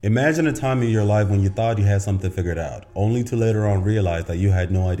Imagine a time in your life when you thought you had something figured out, only to later on realize that you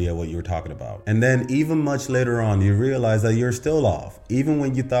had no idea what you were talking about. And then even much later on, you realize that you're still off, even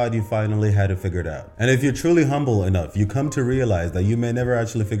when you thought you finally had it figured out. And if you're truly humble enough, you come to realize that you may never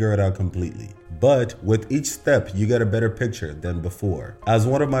actually figure it out completely. But with each step, you get a better picture than before. As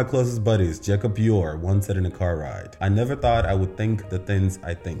one of my closest buddies, Jacob Yor, once said in a car ride, I never thought I would think the things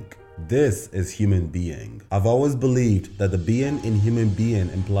I think. This is human being. I've always believed that the being in human being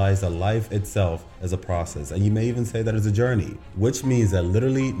implies that life itself is a process, and you may even say that it's a journey, which means that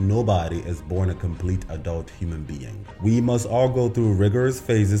literally nobody is born a complete adult human being. We must all go through rigorous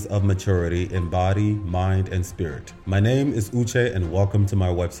phases of maturity in body, mind, and spirit. My name is Uche, and welcome to my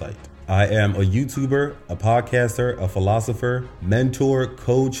website. I am a YouTuber, a podcaster, a philosopher, mentor,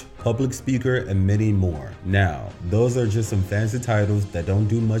 coach, public speaker, and many more. Now, those are just some fancy titles that don't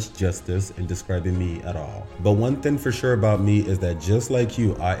do much justice in describing me at all. But one thing for sure about me is that just like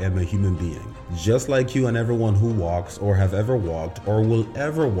you, I am a human being. Just like you and everyone who walks or have ever walked or will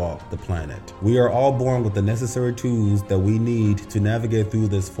ever walk the planet. We are all born with the necessary tools that we need to navigate through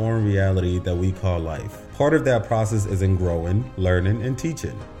this foreign reality that we call life. Part of that process is in growing, learning, and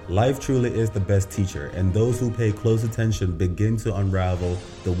teaching. Life truly is the best teacher, and those who pay close attention begin to unravel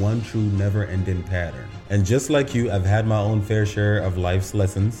the one true never-ending pattern. And just like you, I've had my own fair share of life's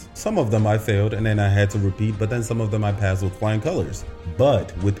lessons. Some of them I failed and then I had to repeat, but then some of them I passed with flying colors.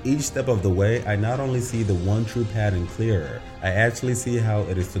 But with each step of the way, I not only see the one true pattern clearer, I actually see how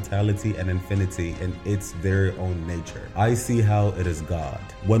it is totality and infinity in its very own nature. I see how it is God.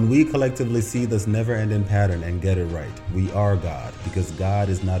 When we collectively see this never-ending pattern and get it right, we are God, because God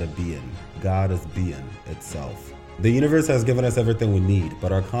is not a being. God is being itself. The universe has given us everything we need,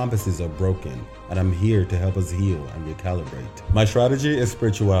 but our compasses are broken, and I'm here to help us heal and recalibrate. My strategy is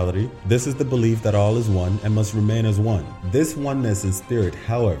spirituality. This is the belief that all is one and must remain as one. This oneness in spirit,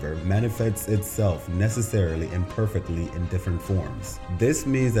 however, manifests itself necessarily and perfectly in different forms. This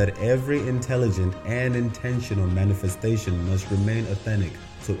means that every intelligent and intentional manifestation must remain authentic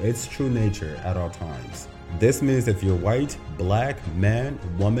to its true nature at all times. This means if you're white, black, man,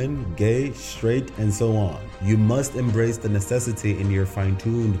 woman, gay, straight, and so on, you must embrace the necessity in your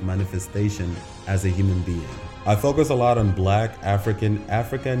fine-tuned manifestation as a human being. I focus a lot on Black, African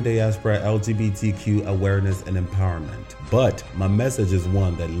diaspora, LGBTQ awareness and empowerment. But my message is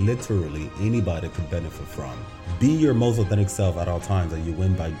one that literally anybody could benefit from. Be your most authentic self at all times and you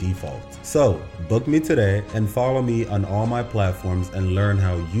win by default. So, book me today and follow me on all my platforms and learn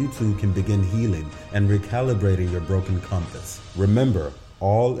how you too can begin healing and recalibrating your broken compass. Remember,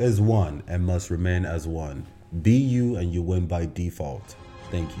 all is one and must remain as one. Be you and you win by default.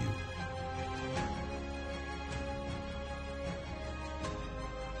 Thank you.